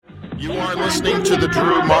You are listening to the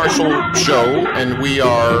Drew Marshall Show, and we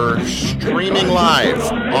are streaming live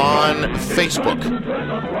on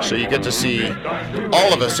Facebook. So you get to see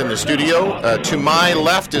all of us in the studio. To my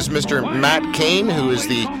left is Mr. Matt Kane, who is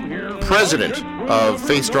the president of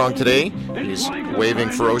Faith Strong Today. He's waving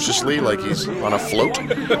ferociously like he's on a float.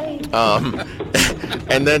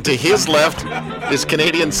 And then to his left is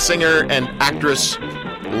Canadian singer and actress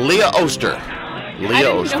Leah Oster. I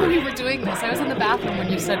didn't know we were doing this. I was in the bathroom when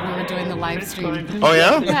you said we were doing the live stream. Oh,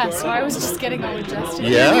 yeah? Yeah, so I was just getting all adjusted.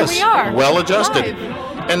 Yes, here we are. Well adjusted.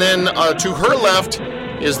 Live. And then to her left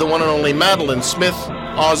is the one and only Madeline Smith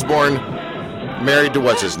Osborne, married to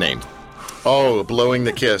what's his name? Oh, blowing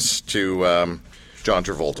the kiss to John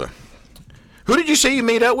Travolta. Who did you say you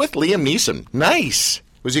made out with? Liam Neeson. Nice.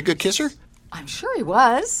 Was he a good kisser? I'm sure he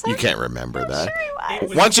was. You can't remember that. Sure he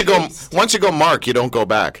was. Once you go Mark, you don't go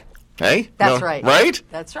back. Hey? That's right. Right?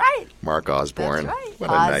 That's right. Mark Osborne. That's right. What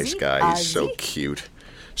a nice guy. He's so cute.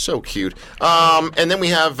 So cute. And then we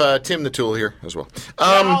have Tim the Tool here as well.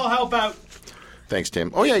 I'll help out. Thanks,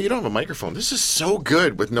 Tim. Oh, yeah, you don't have a microphone. This is so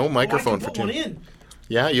good with no microphone for Tim. One in.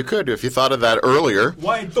 Yeah, you could if you thought of that earlier.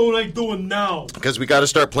 Why don't I do it now? Because we got to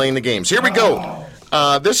start playing the games. Here we go.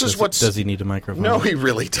 This is what's... Does he need a microphone? No, he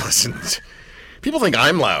really doesn't. People think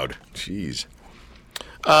I'm loud. Jeez.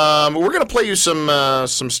 We're going to play you some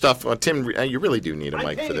stuff. Tim, you really do need a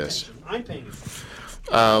mic for this. I'm paying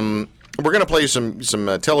attention. We're going to play you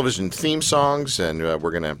some television theme songs, and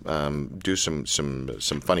we're going to do some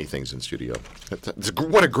funny things in studio.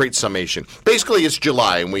 What a great summation. Basically, it's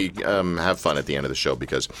July, and we have fun at the end of the show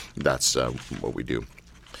because that's what we do.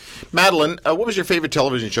 Madeline, what was your favorite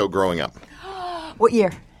television show growing up? What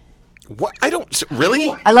year? What? I don't...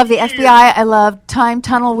 Really? I love the FBI. I love Time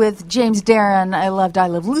Tunnel with James Darren. I loved I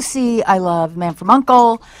Love Lucy. I love Man from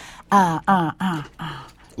U.N.C.L.E.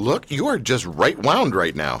 Look, you are just right wound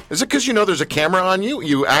right now. Is it because you know there's a camera on you?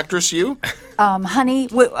 You actress, you? Honey.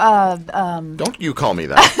 Don't you call me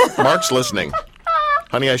that. Mark's listening.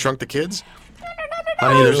 Honey, I Shrunk the Kids?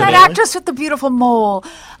 Honey, there's that actress with the beautiful mole.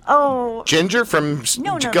 Oh. Ginger from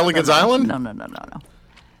Gilligan's Island? No.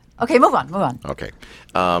 Okay, move on. Okay.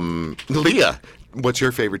 Leah, what's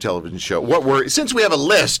your favorite television show? Since we have a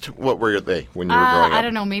list, what were they when you were growing up? I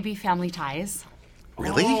don't know, maybe Family Ties.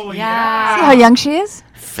 Really? Oh, Yeah. See how young she is?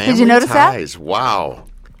 Family Did you notice Ties. Wow.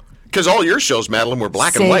 Because all your shows, Madeline, were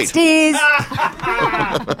black and white. 60s.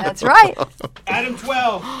 That's right. Adam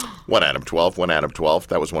 12. One Adam 12.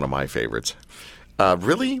 That was one of my favorites.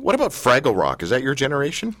 Really? What about Fraggle Rock? Is that your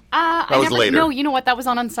generation? That was later. No, you know what? That was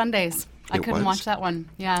on Sundays. I couldn't was? watch that one.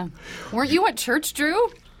 Yeah. Weren't you at church, Drew?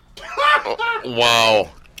 Wow.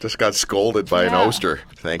 Just got scolded by an Oster.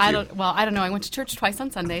 Thank you. I don't know. I went to church twice on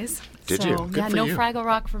Sundays. Did so, you? Good yeah, for no you. Fraggle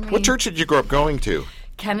Rock for me. What church did you grow up going to?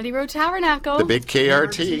 Kennedy Road Tabernacle. The big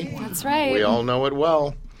KRT. That's right. We all know it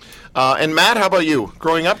well. And Matt, how about you?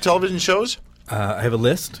 Growing up, television shows? I have a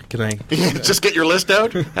list. Can I? Just get your list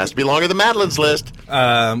out? Has to be longer than Madeline's list.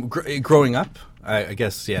 Growing up, I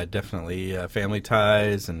guess, yeah, definitely Family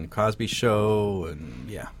Ties and Cosby Show and,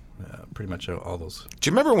 pretty much all those. Do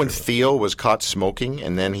you remember when Theo was caught smoking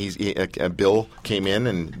and then Bill came in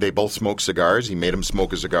and they both smoked cigars? He made him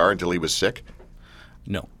smoke a cigar until he was sick?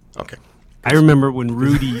 No. Okay. I remember when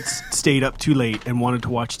Rudy stayed up too late and wanted to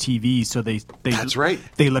watch TV, so they That's right.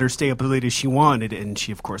 They let her stay up as late as she wanted, and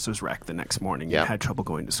she, of course, was wrecked the next morning and had trouble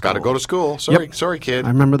going to school. Got to go to school. Sorry, kid. I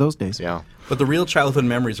remember those days. Yeah. But the real childhood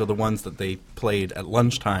memories are the ones that they played at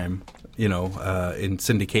lunchtime, in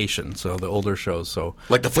syndication, so the older shows. So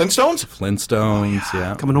like the Flintstones? Flintstones,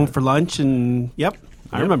 yeah. Coming home for lunch and,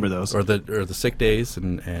 I remember those. Or the sick days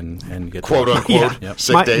and get quote unquote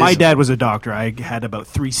sick days. My dad was a doctor. I had about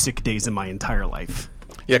 3 sick days in my entire life.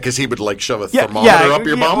 Yeah, because he would shove a thermometer up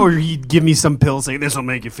your bum. Or he'd give me some pills saying this will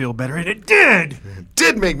make you feel better, and it did. It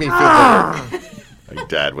did make me feel better. My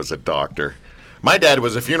dad was a doctor. My dad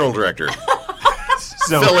was a funeral director.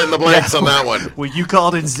 So, fill in the blanks on that one. When you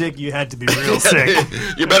called in sick, you had to be real sick.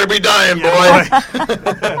 You better be dying, boy.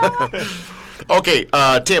 Okay,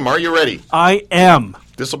 Tim, are you ready? I am.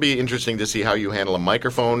 This will be interesting to see how you handle a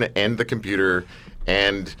microphone and the computer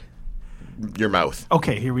and your mouth.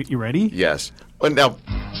 Okay, you ready? Yes. And now,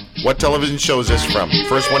 what television show is this from?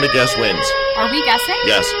 First one to guess wins. Are we guessing?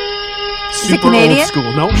 Yes. Super Canadian? old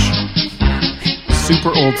school. No. Super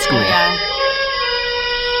old school. Yeah.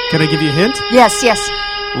 Can I give you a hint? Yes.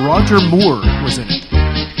 Roger Moore was in it.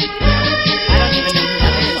 I don't even know who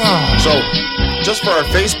that is. So, just for our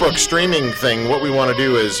Facebook streaming thing, what we want to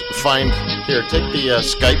do is take the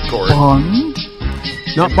Skype cord. Bond.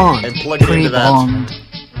 Not Bond. And plug it into that. Pre-Bond.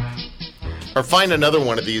 Or find another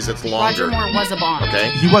one of these that's longer. Roger Moore was a Bond.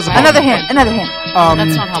 Okay. He was a Another hint. Another hint.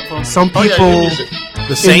 That's not helpful. Some Oh, yeah, people. you can use it.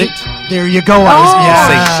 The Saint. There you go.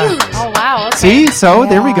 Yeah. Shoot. Oh, wow. Okay. See, so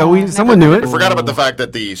there we go. Someone knew it. I forgot about the fact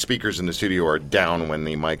that the speakers in the studio are down when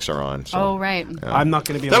the mics are on. So. Oh, right. I'm not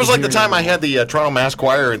going to be. That able was to like the hear time it. I had the Toronto Mass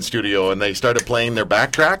Choir in studio, and they started playing their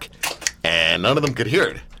backtrack, and none of them could hear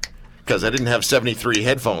it because I didn't have 73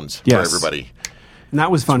 headphones for Yes. everybody. And that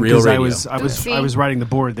was fun real because I radio. was writing the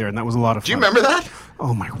board there, and that was a lot of fun. Do you remember that?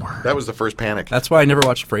 Oh my word! That was the first panic. That's why I never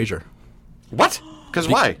watched Frasier. What? Because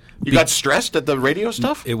why? You got stressed at the radio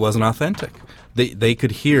stuff? It wasn't authentic. They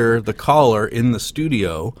could hear the caller in the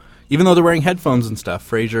studio, even though they're wearing headphones and stuff.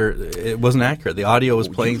 Frasier, it wasn't accurate. The audio was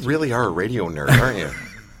playing. You really are a radio nerd, aren't you?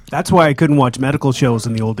 That's why I couldn't watch medical shows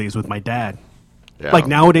in the old days with my dad. Yeah. Like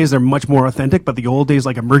nowadays, they're much more authentic, but the old days,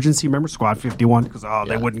 like Emergency, remember Squad 51? Because they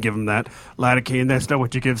Yeah. wouldn't give them that lidocaine. That's not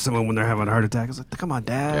what you give someone when they're having a heart attack. I was like, come on,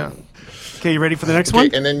 Dad. Yeah. Okay, you ready for the next Okay,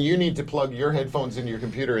 one? and then you need to plug your headphones into your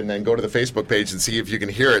computer and then go to the Facebook page and see if you can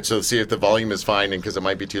hear it. So see if the volume is fine, and because it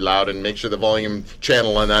might be too loud, and make sure the volume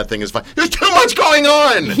channel on that thing is fine. There's too much going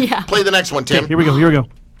on. Yeah. Play the next one, Tim. Okay, here we go. Here we go.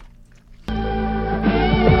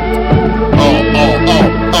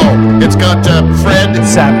 Oh! It's got Fred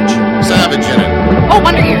Savage. Savage in it. Oh,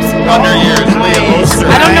 Wonder Years. Wonder Years, Leah Oster.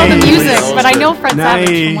 I don't know the Nice. music, but I know Fred Savage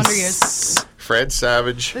from Wonder Years. Nice. Fred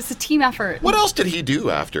Savage. This is a team effort. What else did he do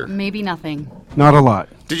after? Maybe nothing. Not a lot.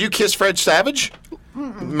 Did you kiss Fred Savage?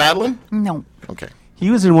 Madeline? No. Okay. He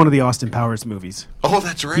was in one of the Austin Powers movies. Oh,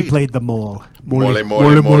 that's right. He played the mole. Mole,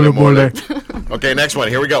 mole, mole, mole. Okay, next one.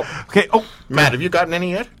 Here we go. Okay. Oh, Matt, have you gotten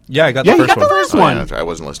any yet? Yeah, I got yeah, the you first got the one. first Oh, one. yeah, that's right. I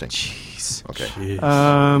wasn't listening. Jeez.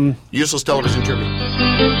 Okay. Useless television trivia.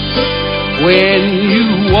 When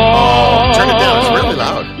you walk Turn it down. It's really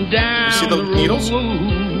loud. You see the needles?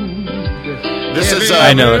 This is.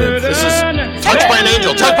 I know it is. This is Touched by an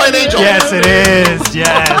Angel. Touched by an Angel. Yes, it is.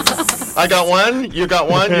 Yes. I got one. You got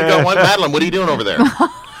one. You got one. Madeline, what are you doing over there?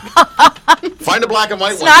 Find a black and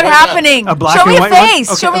white It's one. not What's that? happening. A black Show and me a white one? face.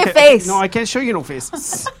 Okay, Show me a okay. face. No, I can't show you no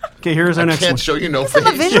faces. Okay, here's our I next can't one. show you no It's in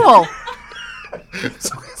the face. visual.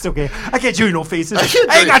 It's okay. I can't show you no faces. I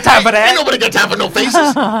can't ain't got time for Ain't that. nobody got time for no faces.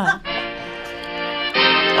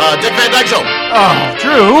 Dick Van Dyke Show. Oh,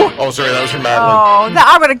 Drew. Oh, sorry, that was from Madeline. Oh,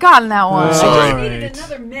 I would have gotten that one. Sorry. I needed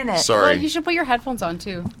another minute. Sorry. Well, you should put your headphones on,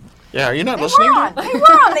 too. Yeah, are you not They listening? were on. They were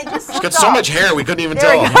on. They just She's got so much hair, we couldn't even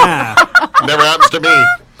There tell. we go. Yeah. Never happens to me.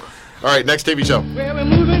 All right, next TV show.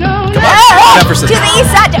 Jefferson. To the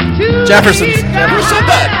east side. Jeffersons. Who said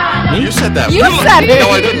that? You said that. You said it. No,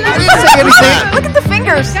 I didn't. I didn't say anything. Look at the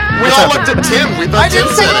fingers. We all looked at Tim. We thought Tim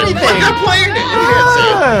said it. But you're playing it. You can't say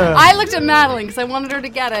it. I looked at Madeline because I wanted her to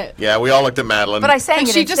get it. Yeah, we all looked at Madeline. But I sang And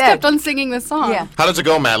it she just instead. kept on singing this song. Yeah. How does it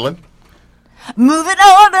go, Madeline? Move it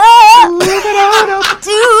on up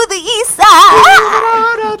to the east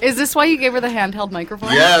side. Is this why you gave her the handheld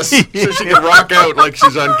microphone? Yes, so she can rock out like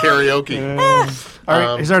she's on karaoke. All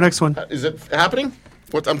right, here's our next one. Is it happening?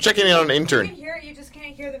 What? I'm checking in on an intern. Hear it, you just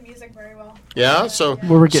can't hear the music very well. Yeah, so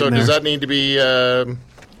Well, we're getting so does there. that need to be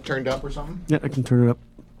turned up or something? Yeah, I can turn it up.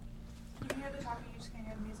 You can hear the talking, you just can't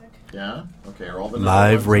hear the music. Yeah. Okay. Are all the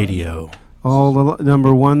Live radio. All the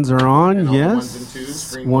number ones are on, And all the yes. ones and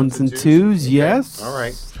twos, green Ones and twos, Okay. yes. All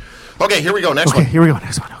right. Okay, here we go. Next Okay, one. here we go.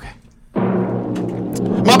 Next one. Okay.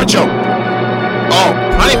 Muppet Show. Oh,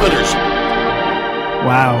 Honeymooners.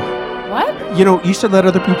 Wow. What? You know, you should let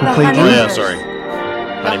other people The play. Oh, Drew. yeah, Honeymooners. sorry.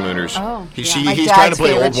 Honeymooners. Oh, He's My he's trying to dad's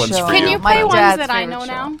play old favorite ones show. for Can you. you play ones dad's that I favorite know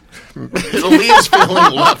show. now? Leah's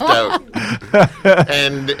feeling left out.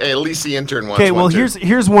 And at least the intern wants Okay, well, one too.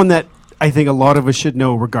 here's one that I think a lot of us should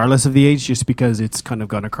know, regardless of the age, just because it's kind of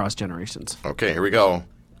gone across generations. Okay, here we go.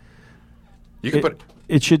 You could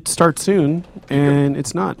It should start soon, and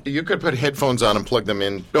it's not. put headphones on and plug them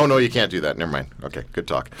in. Oh no, you can't do that. Never mind. Okay, good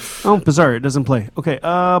talk. Oh, bizarre! It doesn't play. Okay.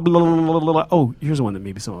 Blah, blah, blah, blah, blah. Oh, here's one that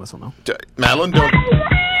maybe some of us will know. Madeline, don't.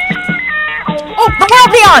 Oh, the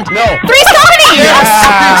world beyond. No. 370. Yes,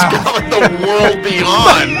 he's got the world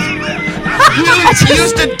beyond. You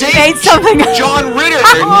used to date Made something up. John Ritter,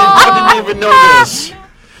 and you didn't even know this.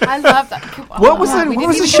 I love that. What was it? We What didn't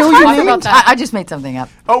was the even show talk you about named? that. I just made something up.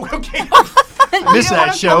 Oh, okay. You Missed didn't that want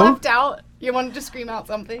us to show. left out. You wanted to scream out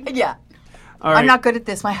something. Yeah. All right. I'm not good at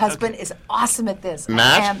this. My husband is awesome at this. I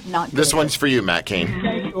Matt, am not good this at one's it. for you, Matt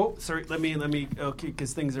Kane. Oh, sorry. Let me. Okay,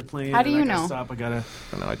 because things are playing. How do and you I gotta know? Stop. I gotta. I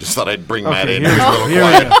don't know, I just thought I'd bring Matt Okay, in. here, He's we a go. little Here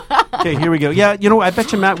quiet. we go. Okay, here we go. Yeah, you know, I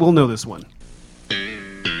bet you Matt will know this one.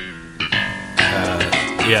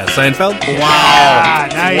 Yeah, Seinfeld. Wow.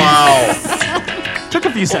 nice. Wow. Took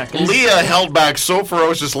a few seconds. Leah held back so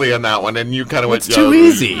ferociously on that one, and you kind of went, It's too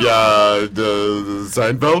easy. Yeah, the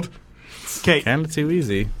Seinfeld. Okay. Kind of too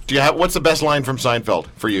easy. Do you have what's the best line from Seinfeld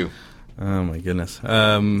for you? Oh my goodness.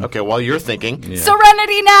 Okay, while you're thinking. Yeah.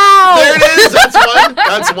 Serenity now. There it is. That's one.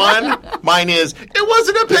 That's one. Mine is, it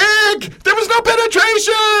wasn't a pig. There was no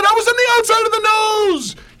penetration. I was on the outside of the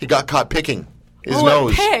nose. He got caught picking his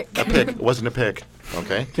nose. A pick. A pick. It wasn't a pick.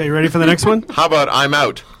 Okay. Okay, you ready for the next one? How about I'm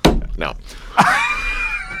out? No.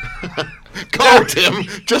 Go, Tim.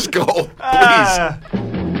 Just go. Please.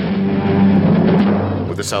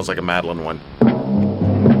 Oh, this sounds like a Madeline one.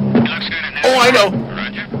 Oh, I know.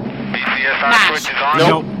 Mash.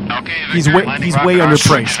 Nope. He's way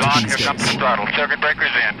underpriced these days. Circuit breakers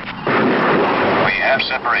in. We have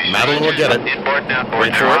separation. Madeline will get it. Inboard, downboard.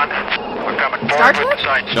 Wait for it. We're coming Star forward with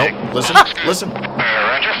Trek? the side Nope. stick. Listen.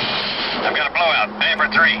 Roger. I've got a blowout. Amber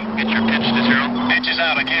 3. Get your pitch to 0. Pitch is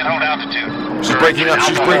out. I can't hold altitude. She's breaking up.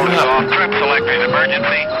 She's breaking up. Trip selected.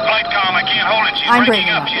 Emergency. Flight comm. I can't hold it. She's I'm breaking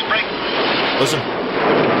breaking up. up. She's breaking. Listen.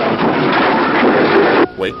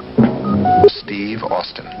 Wait. Steve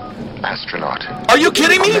Austin, astronaut. Are you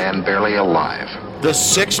kidding A me? man barely alive. The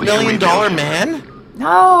 $6 million man?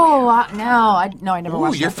 No, I never Ooh,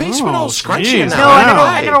 watched your that. face went all scrunchy geez. now. No,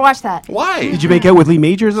 I never watched that. Why? Did you make out with Lee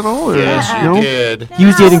Majors at all? Or Yes, you no? did. He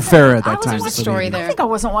was dating Farrah at that was time. with There's a so story maybe. I there. think I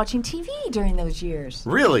wasn't watching TV during those years.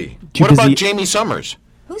 Really? Too What about busy- Jamie Summers?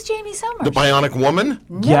 Who's Jamie Summers? The Bionic Woman?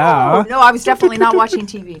 Yeah. No, I was definitely not watching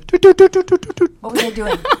TV. What was I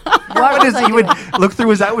doing? What is he would look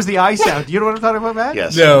through his that was the eye sound. You know what I'm talking about, Matt?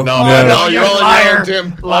 Yes. No. No, you're all on your own,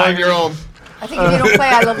 Tim. All on your own. I think if you don't play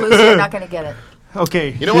I Love Lucy, you're not going to get it.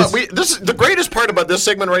 Okay. You know what? This is the greatest part about this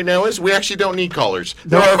segment right now is we actually don't need callers.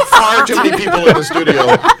 There are far too many people in the studio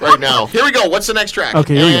right now. Here we go. What's the next track?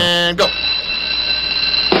 Okay, here we go. And go.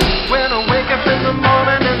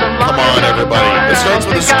 Come on, everybody. It starts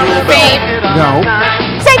with a school bell. No.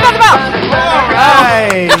 Say nothing about.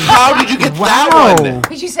 Hey. How did you get that Wow. one?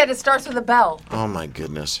 Because you said it starts with a bell. Oh my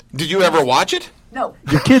goodness. Did you ever watch it? No.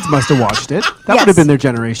 Your kids must have watched it. That Yes. would have been their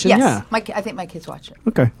generation. Yes. Yeah. I think my kids watch it.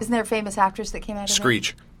 Okay. Isn't there a famous actress that came out of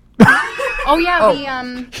Screech. Oh yeah, Oh.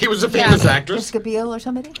 the He was a famous it? actress. Jessica Biel or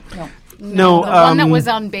somebody? No. No. the one that was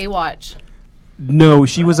on Baywatch. No,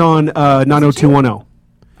 she was on 90210.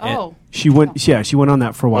 Oh, She went. Yeah, she went on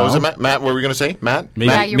that for a while. What was it, Matt? Matt, what were we going to say? Matt? Maybe,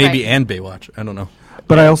 Yeah, you're maybe right. and Baywatch. I don't know.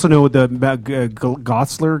 But I also know the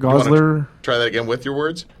Gosler. Try that again with your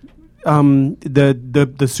words. The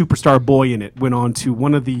superstar boy in it went on to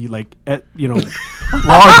one of the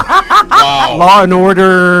Wow. Law and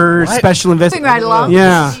Order special Moving right along.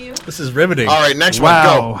 Yeah. This is riveting. All right, next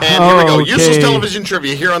Wow. one, go. And here we go. Okay. Useless television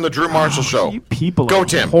trivia here on the Drew Marshall Show. You people Go, are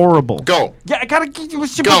Tim. horrible. Go. Yeah, I gotta get you.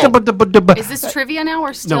 is this trivia now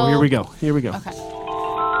or still? No, here we go. Here we go. Okay.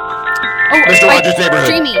 Mr. like Rogers' Neighborhood.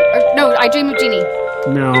 Jamie. No, I Dream of Jeannie.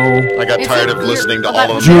 No. I got Is tired it of listening to weird?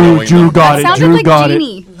 all of them. Drew, knowing Drew them. got it. Sounded Drew like got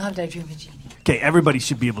Jeannie. Loved I Dream of Jeannie. it. Okay, everybody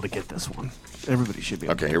should be able to get this one. Everybody should be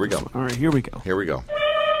able Okay, to here we get go. this one. All right, here we go. Here we go.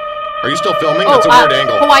 Are you still filming? Oh, That's a weird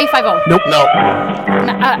angle. Hawaii 5-0. Nope. No,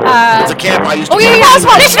 it's a camp I used to. Oh yeah, that's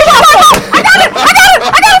one. Mission Impossible. I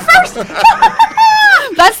got it first.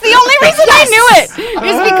 That's the only reason I knew it.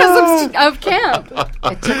 Is because of camp.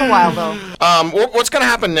 It took a while, though. What's going to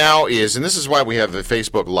happen now is, and this is why we have the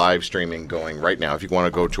Facebook live streaming going right now. If you want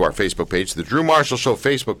to go to our Facebook page, the Drew Marshall Show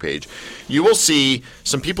Facebook page, you will see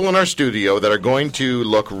some people in our studio that are going to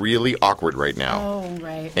look really awkward right now. Oh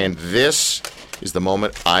right. And this is the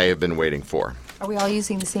moment I have been waiting for. Are we all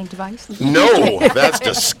using the same device? No, that's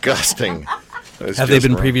disgusting. That's Have they just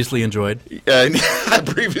been wrong. previously enjoyed?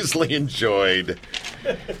 Previously enjoyed.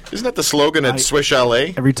 Isn't that the slogan at Swiss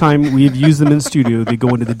Chalet? Every time we've used them in the studio, they go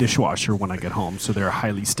into the dishwasher when I get home, so they're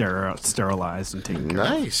highly sterilized and taken care of.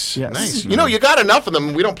 Nice, Yes. nice. You know, you got enough of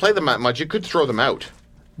them. We don't play them that much. You could throw them out.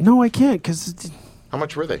 No, I can't because it's How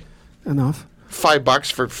much were they? enough.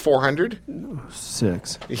 $5 for 400.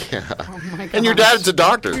 6. Yeah. Oh my God. And your dad's a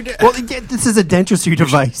doctor. Well, this is a dentistry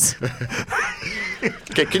device.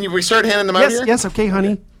 Okay, can we start handing them out Yes, here? yes, okay,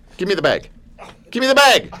 honey. Give me the bag. Give me the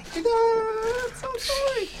bag.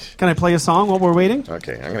 Can I play a song while we're waiting?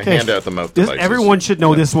 Okay, I'm going to hand out the mouth This, devices. everyone should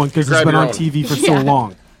know this one because it's Grab been your on own. TV for so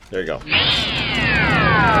long. There you go.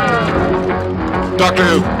 Doctor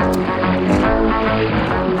Who.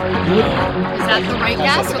 Is that the right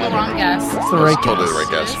guess or the wrong guess? It's the right Totally guess. the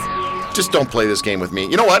right guess. Just don't play this game with me.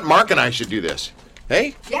 You know what? Mark and I should do this.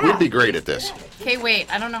 Hey? Yeah. We'd be great at this. Okay,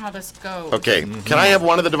 wait. I don't know how this goes. Okay, can I have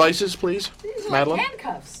one of the devices, please? Madeline?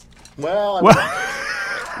 Handcuffs. Well, Well,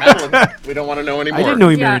 Madeline, we don't want to know anymore. I didn't know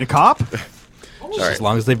you Yeah. married a cop. All right. As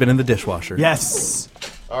long as they've been in the dishwasher. Yes.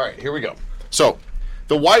 All right, here we go. So,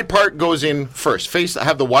 The wide part goes in first.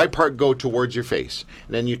 Have the wide part go towards your face.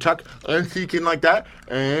 And then you tuck, peeking like that,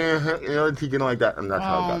 peeking like that, and that's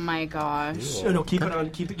how it goes. Oh my gosh. No, keep it on.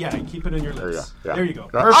 Keep it on your lips. There you go.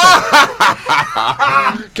 Perfect.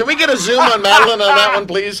 Can we get a zoom on Madeline on that one,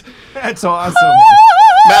 please? That's awesome.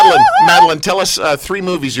 Madeline, tell us 3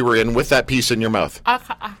 movies you were in with that piece in your mouth. Let's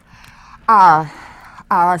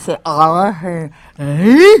see.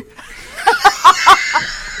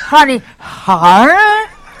 Honey,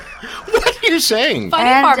 What are you saying? Funny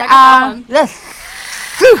part, I got that one. Yes.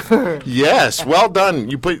 Yes, well done.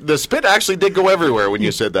 You put the spit actually did go everywhere when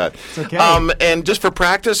you said that. It's okay. And just for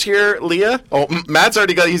practice here, Leah. Oh, Matt's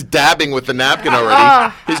already he's dabbing with the napkin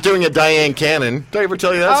already. He's doing a Diane Cannon. Did I ever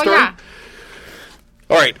tell you that story? Yeah.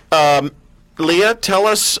 All right. Leah, tell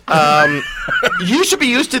us. You should be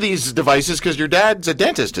used to these devices because your dad's a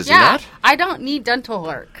dentist, is he not? I don't need dental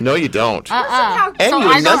work. No, you don't. And And so you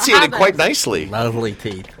I don't enunciated have quite it. nicely. Lovely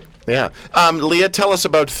teeth. Yeah. Leah, tell us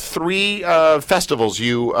about 3 festivals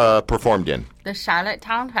you performed in. The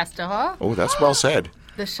Charlottetown Festival, Oh, that's well said.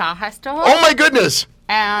 the Shaw Festival, Oh, my goodness.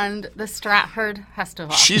 and the Stratford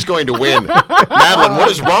Festival. She's going to win. Madeline,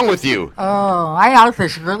 what is wrong with you? Oh, I know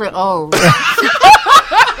this really old.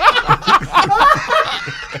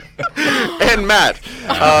 And Matt,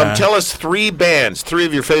 tell us 3 bands, 3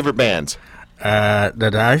 of your favorite bands. The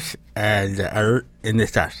Dash and the Art in the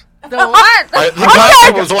Stash. The what?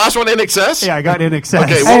 Was the last one in excess? Yeah, I got in excess.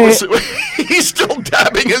 Okay, what was he's still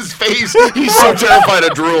dabbing his face. He's so terrified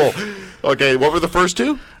of drool. Okay, what were the first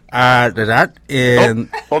 2? The That and...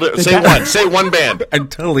 Hold it. Say one. Say one band. I'm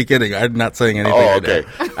totally kidding. I'm not saying anything. Oh, right okay.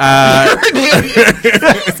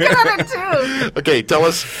 Too. Okay, tell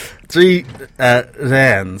us 3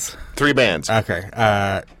 bands. 3 bands. Okay.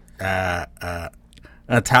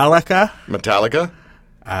 Metallica. Metallica.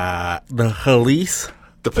 The Police.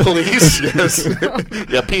 The Police. Yes.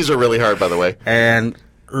 Yeah, P's are really hard, by the way. And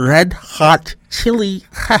Red Hot Chili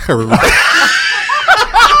Peppers.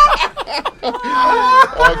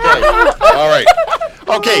 Okay. All right.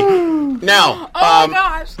 Okay. Now,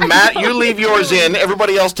 gosh. Matt, you leave yours in.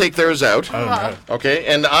 Everybody else take theirs out. Oh, no. Okay.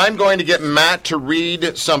 And I'm going to get Matt to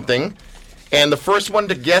read something, and the first one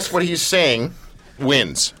to guess what he's saying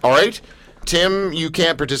wins. All right. Tim, you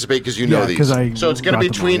can't participate because you know these. So it's going to be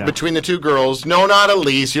between the 2 girls. No, not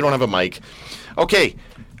Elise. You don't have a mic. Okay.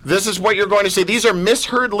 This is what you're going to say. These are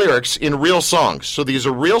misheard lyrics in real songs. So these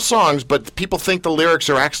are real songs, but people think the lyrics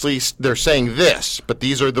are actually, they're saying this, but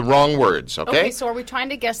these are the wrong words, okay? Okay, so are we trying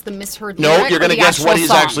to guess the misheard lyric? No, you're going to guess what he's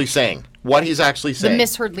actually saying. What he's actually saying. The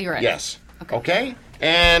misheard lyric. Yes. Okay?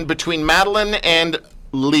 And between Madeline and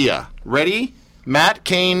Leah. Ready? Matt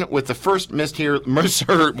Kane with the first misheard.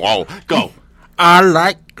 Whoa, go. I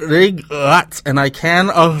like big butts and a can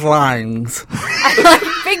of limes.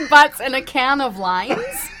 Big butts and a can of limes?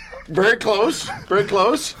 Very close. Very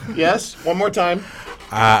close. Yes. One more time.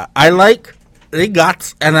 I like big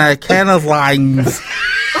butts and a can of limes. It's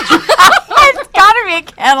gotta be a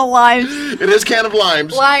can of limes. It is can of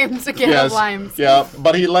limes. Limes, a can of limes. Yeah,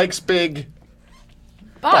 but he likes big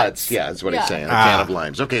Butts. yeah, that's what he's saying. A can of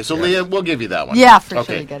limes. Okay, so Leah, we'll give you that one. Yeah, for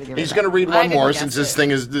okay. sure. You gotta give He's it going to read I one didn't more guess since this it.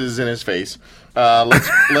 thing is in his face.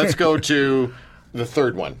 Let's go to the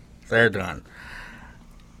third one. They're done.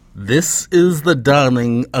 This is the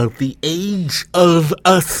dawning of the age of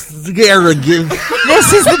asparagus.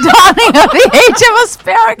 This is the dawning of the age of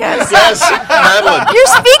asparagus. Yes, Madeline. You're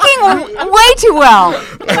speaking way too well.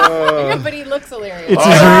 But he looks hilarious. It's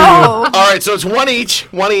Oh. All right, so it's one each,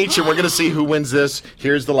 and we're going to see who wins this.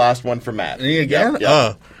 Here's the last one for Matt. Me again?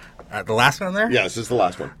 Yep. The last one there? Yeah, this is the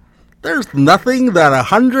last one. There's nothing that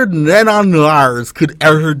 100 men on Mars could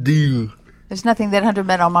ever do. There's nothing that 100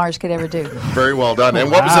 Men on Mars could ever do. Very well done.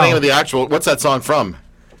 And what was the name of the actual, what's that song from?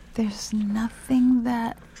 There's nothing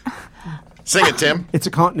that... Sing it, Tim. It's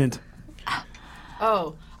a continent.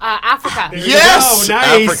 Africa. Yes! go.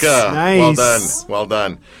 Nice. Africa. Nice. Well done. Well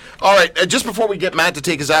done. All right, just before we get Matt to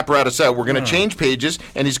take his apparatus out, we're going to change pages,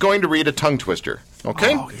 and he's going to read a tongue twister.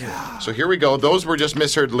 Okay? Oh, yeah. So here we go. Those were just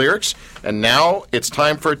misheard lyrics, and now it's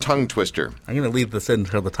time for a tongue twister. I'm going to leave this in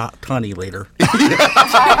for the top 20 later. At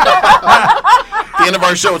the end of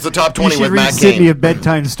our show, it's the top 20 You with should read Matt Sydney Kane. a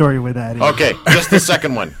bedtime story with that. Okay, just the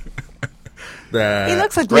second one. He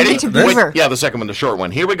looks like Ready? Leave It to Beaver. Wait, yeah, the second one, the short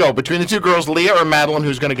one. Here we go. Between the 2 girls, Leah or Madeline,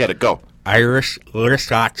 who's going to get it? Go. Irish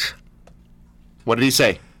Scotch. What did he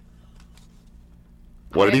say?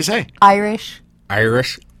 What did he say? Irish.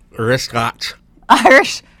 Irish Scotch.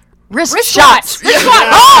 Irish. Wrist shots. Well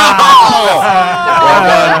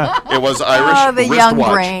done. It was Irish Oh, the young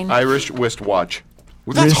wristwatch. brain. Irish wristwatch.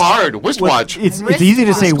 Well, that's hard. Wristwatch. It's easy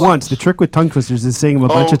to say once. The trick with tongue twisters is saying them a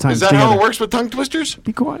bunch of times Is that together. how it works with tongue twisters?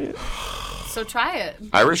 Be quiet. So try it.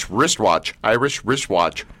 Irish wristwatch. Irish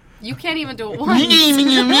wristwatch. You can't even do it once. Leah,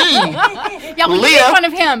 Yeah, we made fun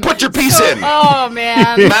of him. put your piece in. Oh,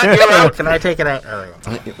 man. Matt, you're out. Can I take it out?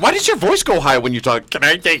 Why does your voice go high when you talk? Can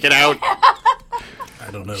I take it out? I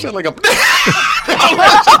don't know. Sound like a...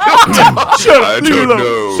 Shut I up. Leave it don't alone.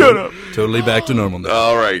 know. Shut up. Totally back to normal now.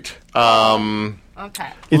 All right. Okay.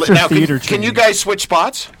 It's a Now, theater can you training. guys switch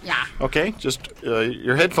spots? Yeah. Okay, just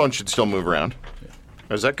your headphones should still move around.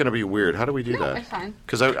 Or is that going to be weird? How do we do that? it's fine.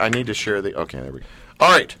 Because I need to share the... Okay, there we go.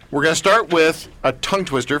 All right, we're going to start with a tongue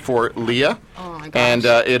twister for Leah. Oh, my gosh. And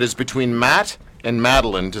it is between Matt and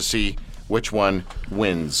Madeline to see which one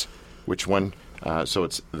wins. Which one... so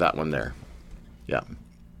it's that one there. Yeah.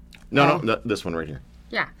 No, this one right here.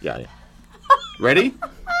 Yeah. Yeah. Ready?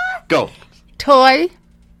 Go. Toy.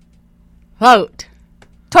 Vote.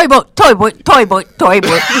 Toy boat, toy boat, toy boat, toy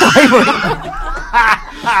boat, toy boat.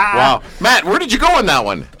 Wow. Matt, where did you go on that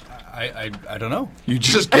one? I don't know. You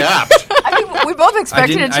just gapped. I mean, we both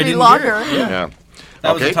expected it to be didn't longer. hear it. Yeah.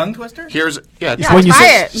 That was Okay. a tongue twister? Here's... Yeah, Yeah. When you Try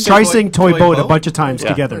say, it. try saying toy Toy boat a boat? bunch of times Yeah.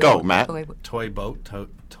 together. Go, Matt. Toy boat. Toy boat. Toy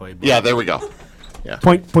boat. Yeah, there we go.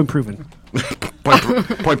 Point proven.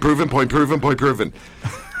 Point proven.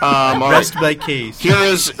 All right. Rest my case. Here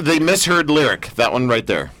is the misheard lyric. That one right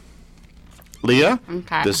there. Leah,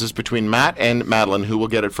 Okay. this is between Matt and Madeline. Who will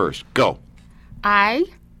get it first? Go. I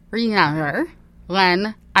remember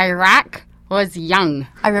when Iraq was young.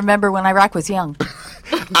 I remember when Iraq was young.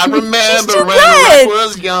 I remember too when good. I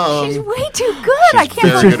was young. She's way too good. I can't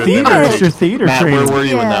very It's good your at believe theater. that. it. It's your theater Matt, where training. were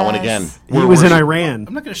you in that one again? Yes. He Where was were in you? Iran.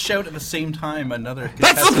 I'm not going to shout at the same time another...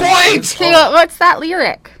 That's the point! Okay, what's that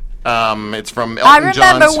lyric? It's from Elton I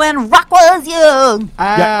remember John's. when Rock was young.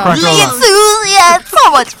 Yeah, crack Me on. and Susie had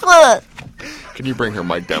so much fun. Can you bring her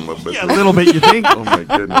mic down a little bit? A little bit, you think? Oh my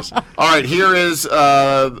goodness. All right, here is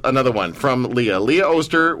another one from Leah. Leah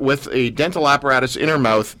Oster with a dental apparatus in her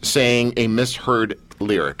mouth saying a misheard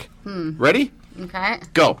lyric. Ready? Okay.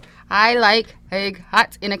 Go. I like big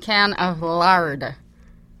hot in a can of lard.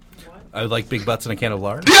 I would like big butts in a can of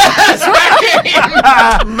lard.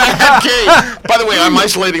 Matt K. By the way, I'm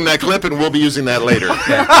isolating that clip and we'll be using that later.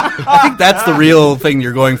 I think that's the real thing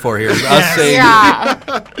you're going for here. Is us saying,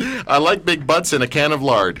 Yeah. I like big butts in a can of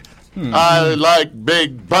lard. I like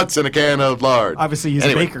big butts in a can of lard. Obviously, he's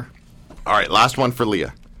Anyway. a baker. All right, last one for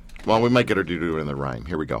Leah. Well, we might get her to do it in the rhyme.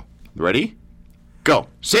 Here we go. Ready? Go.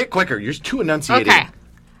 Say it quicker. You're too enunciating. Okay.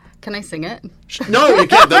 Can I sing it? No, you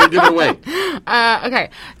can't. That'll give it away.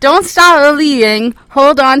 Okay. Don't stop believing.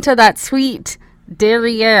 Hold on to that sweet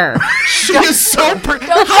derriere. She is so... Don't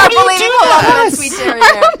How stop do you believing. do Hold on that? to that sweet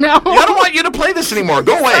derriere. No. I don't want you to play this anymore.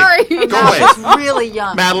 Go away. Sorry. Go away. It's really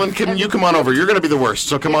young. Madeline, can you come on over? You're going to be the worst,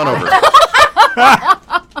 so come on over.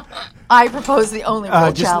 I propose the only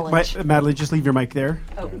real challenge. Madeline, just leave your mic there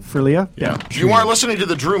for Leah. Yeah. You are listening to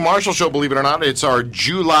the Drew Marshall Show, believe it or not. It's our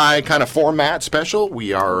July kind of format special.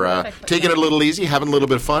 We are taking it a little easy, having a little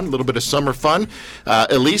bit of fun, a little bit of summer fun.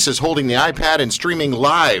 Elise is holding the iPad and streaming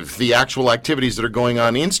live the actual activities that are going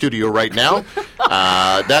on in studio right now.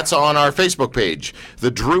 That's on our Facebook page.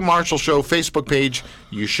 The Drew Marshall Show Facebook page.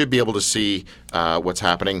 You should be able to see what's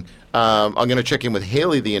happening. I'm going to check in with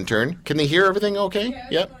Haley, the intern. Can they hear everything okay?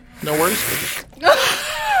 Yep. No worries?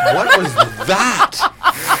 What was that?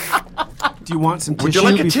 Do you want some Would tissue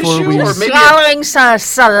you like a before tissue we... or maybe Swallowing some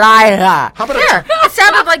saliva. How about Here. It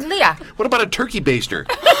sounded like Leah. what about a turkey baster?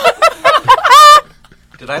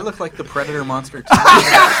 did I look like the predator monster too?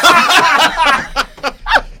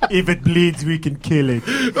 If it bleeds, we can kill it.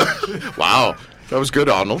 Wow. That was good,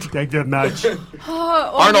 Arnold. Thank you much.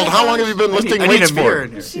 Arnold, how long have you been lifting I need weights a mirror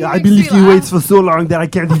for? in here. I've been lifting weights for so long that I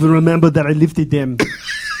can't even remember that I lifted them.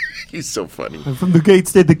 He's so funny. I'm from the great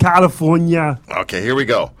state of California. Okay, here we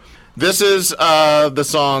go. This is the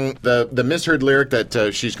song, the misheard lyric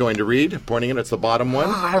that she's going to read. Pointing it, it's the bottom one.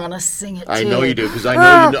 I want to sing it too. I know you do, because I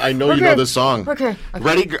know you know okay. this song. Okay.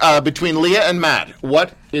 Ready? Between Leah and Matt,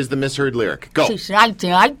 what is the misheard lyric? Go. She's like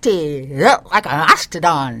a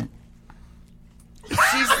mastodon.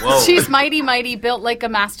 She's mighty, built like a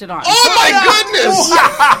mastodon. Oh my goodness!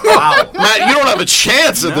 Wow. Matt, you don't have a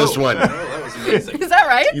chance at this one. That was amazing. Is that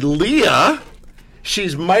right? Leah,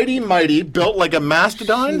 she's mighty, built like a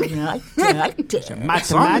mastodon. What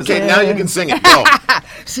song is Okay, that? now you can sing it. Go.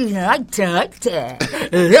 She's like a mastodon.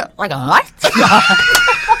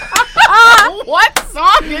 What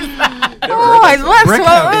song is that? Oh, I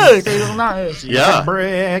love so Yeah.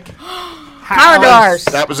 Brick. Commodores.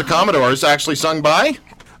 That was the Commodores, actually sung by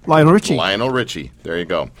Lionel Richie. Lionel Richie. There you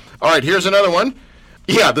go. All right, here's another one.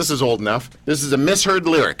 Yeah, this is old enough. This is a misheard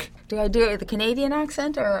lyric. Do I do it with a Canadian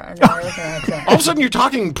accent or an American accent? All of a sudden, you're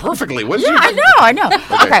talking perfectly. What is Yeah, I know.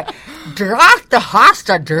 Okay. Drop the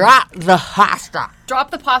pasta, drop the pasta.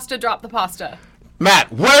 Drop the pasta, drop the pasta. Matt,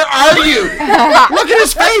 where are you? Look at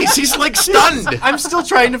his face. He's like stunned. I'm still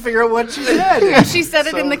trying to figure out what she said. She said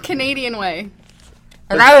it in the Canadian way.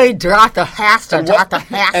 And I drop the pasta, drop the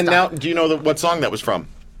pasta. And now, do you know what song that was from?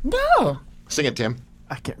 No. Sing it, Tim.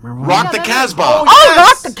 I can't remember. Rock the Casbah. Oh,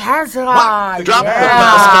 drop the pasta. Drop the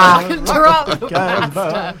pasta. Drop the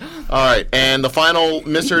pasta. All right, and the final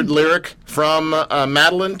misheard lyric from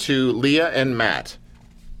Madeline to Leah and Matt.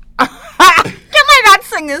 Can I not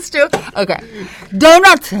sing this too? Okay. Do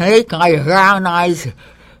not take my brown eyes.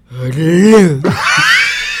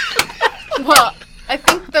 Well, I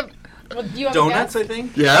think the... Well, do you have Donuts, a I guess?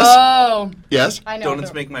 think. Yes. Oh. Yes. I know.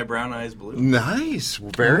 Donuts make my brown eyes blue. Nice.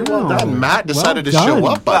 Very well done. Matt decided well to show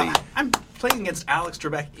done. up, buddy. Well, I'm playing against Alex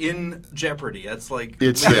Trebek in Jeopardy. That's like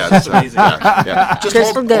It's that's amazing. yeah. Just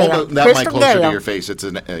Crystal hold Gale. that Crystal mic closer Gale. to your face. It's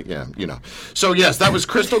an yeah, you know. So yes, that was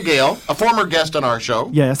Crystal Gale, a former guest on our show.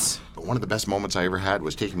 Yes. But one of the best moments I ever had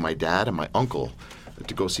was taking my dad and my uncle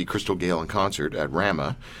to go see Crystal Gale in concert at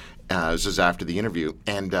Rama. This is after the interview,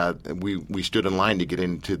 and we stood in line to get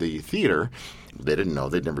into the theater. They didn't know.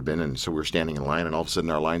 They'd never been, and so we were standing in line, and all of a sudden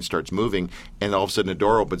our line starts moving, and all of a sudden a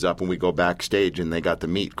door opens up, and we go backstage, and they got to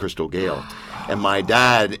meet Crystal Gale. And my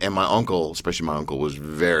dad and my uncle, especially my uncle, was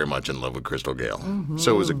very much in love with Crystal Gale. Mm-hmm.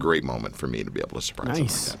 So it was a great moment for me to be able to surprise him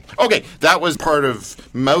like that. Okay, that was part of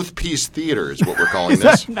Mouthpiece Theater is what we're calling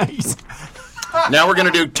this. Nice. Now we're going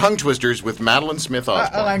to do tongue twisters with Madeline Smith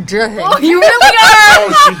Osborne. I'm doing. Oh, you really are!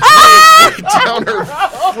 Oh, she did it right down her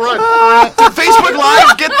front. Did Facebook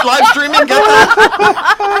Live get live streaming? Get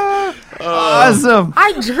that? Awesome.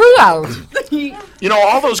 I drew out. You know,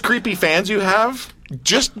 all those creepy fans you have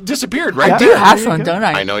just disappeared right I do there. have some, don't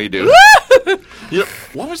I? I know you do. You know,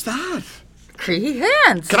 what was that? Creepy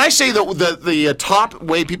hands. Can I say that the top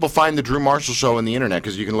way people find the Drew Marshall Show on the internet,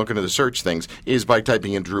 because you can look into the search things, is by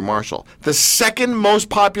typing in Drew Marshall. The second most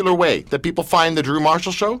popular way that people find the Drew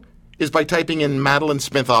Marshall Show is by typing in Madeline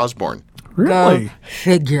Smith Osborne. Really? Go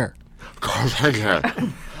figure.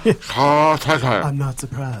 I'm not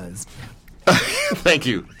surprised. Thank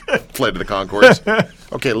you. Flight of the Conchords.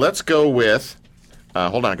 Okay, let's go with...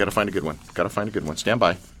 hold on, I got to find a good one. Stand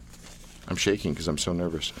by. I'm shaking because I'm so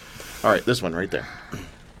nervous. All right, this one right there.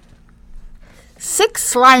 6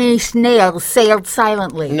 slimy snails sailed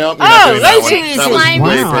silently. Nope, you're not doing that one. easy. That was Slimy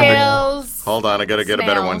way perfect. scales. Hold on, I got to get a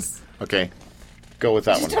better one. Snails. Okay, go with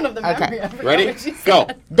that Don't one. have the memory. Okay. I forgot Ready? what she Go.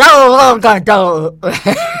 said. Double.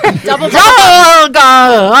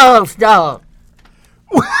 Double.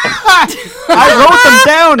 I wrote them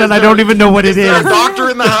down and I don't even know what it Is there a is. doctor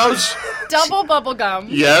in the house? Double bubble gum.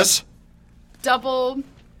 Yes. Double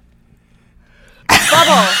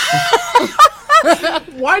bubble.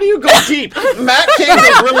 Why do you go deep? Matt came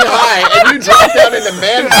in really high, and you dropped down into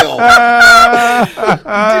Manville.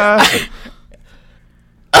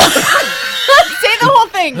 Say the whole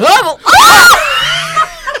thing.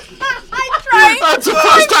 That's the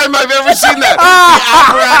first time I've ever seen that.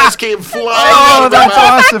 The apparatus came flying out Oh, of the that's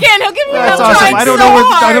mouth. awesome. Again, he'll give me That's that awesome. trying I don't so know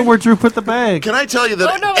where hard. Drew put the bag. Can I tell you that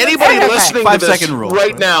Oh, no, anybody that's okay. listening 5 to this second rule.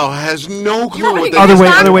 right now has no clue want me what to they go Other way,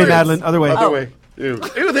 backwards? other way, Madeline. Other way. Other way. Ew.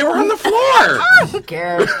 Ew, they were on the floor. Who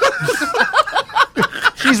cares?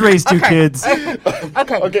 She's raised 2 kids.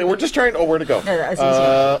 Okay. Okay, we're just trying. Oh, where to go? that's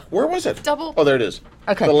easy. Where was it? Double. Oh, there it is.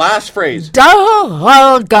 Okay. The last phrase. Double.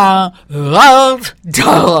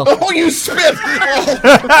 Oh, you spit. No,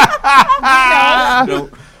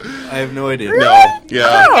 I have no idea. No.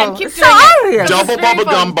 Yeah. Again, keep It's doing so it. obvious. Double It's very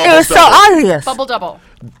bubble fun. gum It bubbles was so double. obvious. Double double.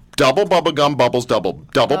 Double bubble gum bubbles double.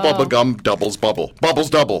 Double bubble gum doubles bubble. Bubbles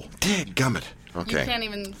double. Dadgummit. Okay. You can't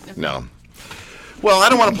even. No. Well, I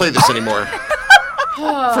don't want to play this anymore.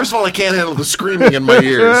 First of all, I can't handle the screaming in my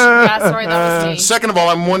ears. Yeah, sorry, that was me. Second of all,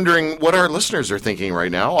 I'm wondering what our listeners are thinking right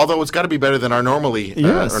now. Although it's got to be better than our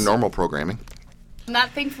Yes. our normal programming. When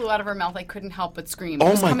that thing flew out of her mouth, I couldn't help but scream. Oh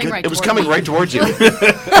It was my coming god! right It was toward coming me. right towards you.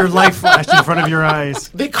 Your light flashed in front of your eyes.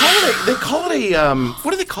 They call it a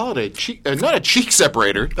what do they call it? A cheek, not a cheek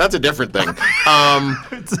separator. That's a different thing.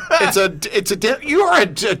 You are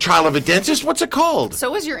a child of a dentist. What's it called?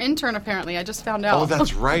 So was your intern, apparently. I just found out. Oh,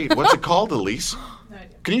 that's right. What's it called, Elise?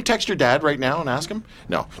 Can you text your dad right now and ask him?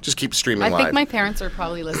 No, just keep streaming I live. think my parents are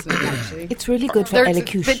probably listening, actually. It's really good for They're-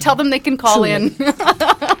 elocution. Tell them they can call in.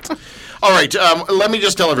 All right, let me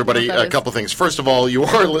just tell everybody That a is. couple things. First of all, you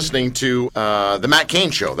are listening to the Matt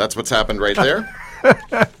Cain Show. That's what's happened right there.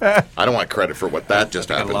 I don't want credit for what that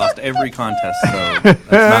just I happened. lost every contest, so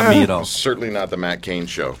that's not me at all. Certainly not the Matt Cain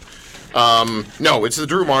Show. No, it's the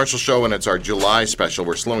Drew Marshall Show, and it's our July special.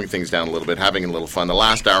 We're slowing things down a little bit, having a little fun. The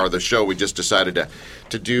last hour of the show, we just decided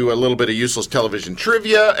to do a little bit of Useless television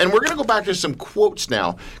trivia, and we're going to go back to some quotes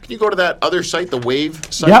now. Can you go to that other site, the Wave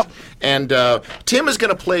site? Yep. And Tim is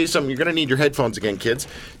going to play some. You're going to need your headphones again, kids.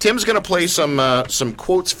 Tim's going to play some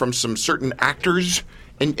quotes from some certain actors,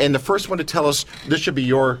 and the first one to tell us, this should be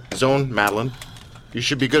your zone, Madeline. You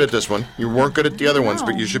should be good at this one. You weren't good at the other ones,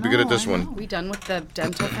 but you should be good at this one. Are we done with the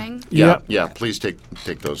dental thing? Yeah. Please take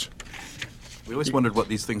those. We always wondered what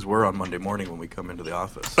these things were on Monday morning when we come into the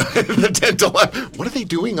office. The dental. What are they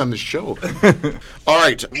doing on the show? All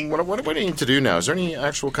right. What do I need to do now? Is there any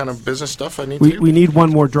actual kind of business stuff I need to do? We need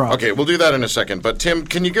one more drop. Okay, we'll do that in a second. But Tim,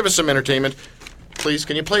 can you give us some entertainment, please?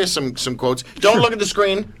 Can you play us some quotes? Don't look at the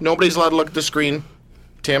screen. Nobody's allowed to look at the screen.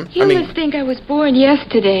 Tim, You must think I was born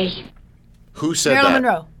yesterday. Who said Marilyn that?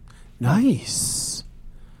 Monroe. Nice.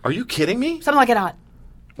 Are you kidding me? Something Like It Hot.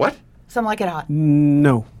 What? Something Like It Hot.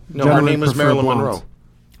 No. No, her name was Marilyn Monroe.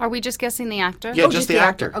 Are we just guessing the actor? Yeah, just the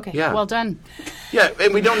actor. Okay. Yeah. Well done. Yeah,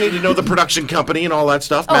 and we don't need to know the production company and all that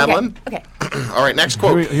stuff, Oh, okay. Madeline. Okay. All right, next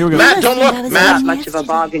quote. Here we go. Matt, don't look. Matt. Not much of a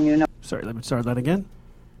bargain, you know. Sorry, let me start that again.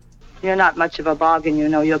 You're not much of a bargain, you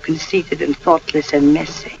know. You're conceited and thoughtless and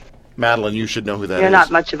messy. Madeline, you should know who that You're is.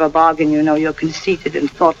 not much of a bargain, you know. You're conceited and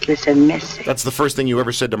thoughtless and messy. That's the first thing you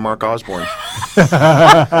ever said to Mark Osborne.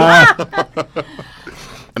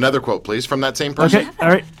 Another quote, please, from that same person. Okay, all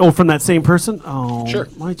right. Oh, from that same person? Oh, Sure.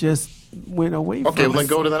 I just went away from Okay, well, it. then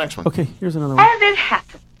go to the next one. Okay, here's another one. As it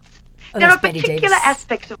happens, there are particular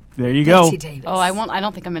aspects of... There you go. Oh, I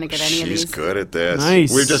don't think I'm going to get any of She's these. good at this.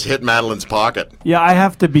 Nice. We've just hit Madeline's pocket. Yeah, I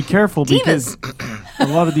have to be careful because a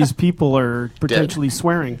lot of these people are potentially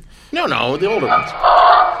swearing. No, the older ones.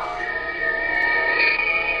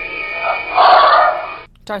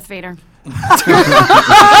 Darth Vader.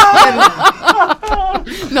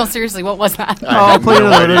 No, seriously, what was that? Oh, I'll play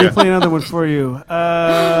another one. Let me play another one for you.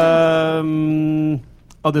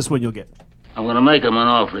 This one you'll get. I'm going to make him an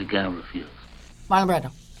offer he can't refuse. Marlon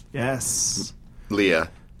Brando. Yes. Leah,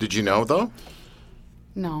 did you know, though?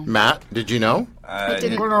 No. Matt, did you know? I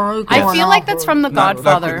feel like that's from The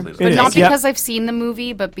Godfather, but not because I've seen the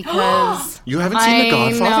movie, but because you haven't seen The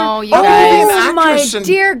Godfather? No, you guys. Oh, my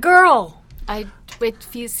dear girl. It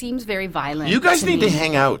seems very violent. You guys to need me. to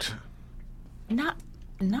hang out. Not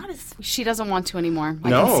as... She doesn't want to anymore.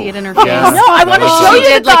 No. I can see it in her face. Yeah. No, I want to show you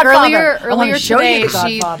did the like Godfather. earlier today.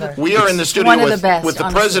 today. We are in the studio one of with the best, with the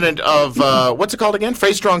honestly. president of, what's it called again?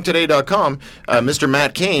 FaceStrongToday.com, Mr.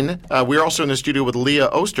 Matt Kane. We're also in the studio with Leah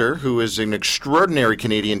Oster, who is an extraordinary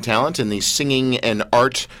Canadian talent in the singing and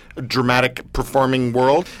art dramatic performing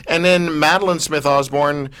world. And then Madeline Smith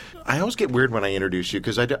Osborne. I always get weird when I introduce you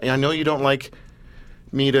because I know you don't like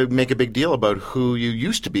me to make a big deal about who you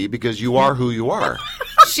used to be because you are who you are.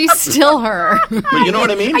 She's still her. But you know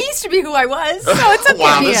what I mean? I used to be who I was, so it's okay.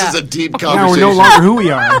 Wow, this is a deep Now conversation. we're no longer who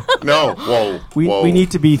we are. No, whoa. We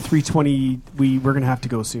need to be 3:20. We're going to have to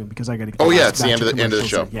go soon because I got to get. Oh yeah, it's the end of the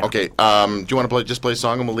show. Yeah. Okay. Do you want to just play a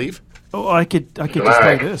song and we'll leave? Oh, I could just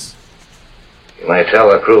play this. You may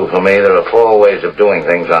tell the crew for me there are 4 ways of doing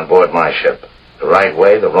things on board my ship. The right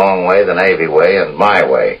way, the wrong way, the Navy way, and my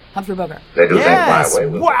way. Humphrey Bogart. They do Yes! things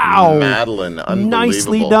my way. Wow. Madeline, unbelievable.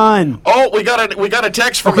 Nicely done. Oh, we got a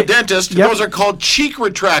text from a dentist. Yep. Those are called cheek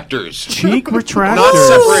retractors. Cheek retractors. Not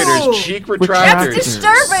separators, cheek retractors. That's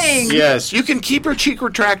disturbing. Yes, you can keep your cheek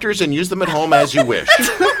retractors and use them at home as you wish.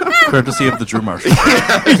 Courtesy of the Drew Marshall.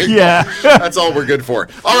 Yeah. That's all we're good for.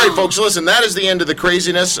 All right, folks, listen, that is the end of the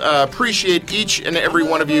craziness. Appreciate each and every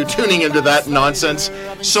one of you tuning into that nonsense.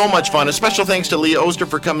 So much fun. A special thanks to Leah Oster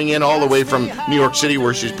for coming in all the way from New York City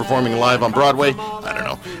where she's performing live on Broadway. I don't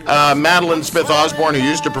know. Madeline Smith Osborne, who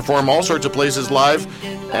used to perform all sorts of places live,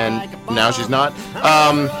 and now she's not.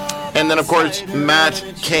 And then, of course, Matt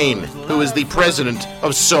Kane, who is the president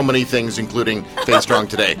of so many things, including Face Strong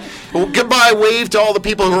Today. Well, goodbye, wave to all the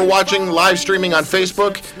people who are watching live streaming on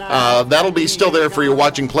Facebook. That'll be still there for your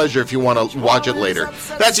watching pleasure if you want to watch it later.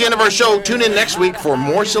 That's the end of our show. Tune in next week for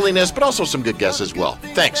more silliness, but also some good guests as well.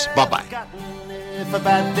 Thanks. Bye-bye. If a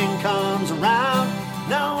bad thing comes around,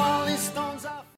 no one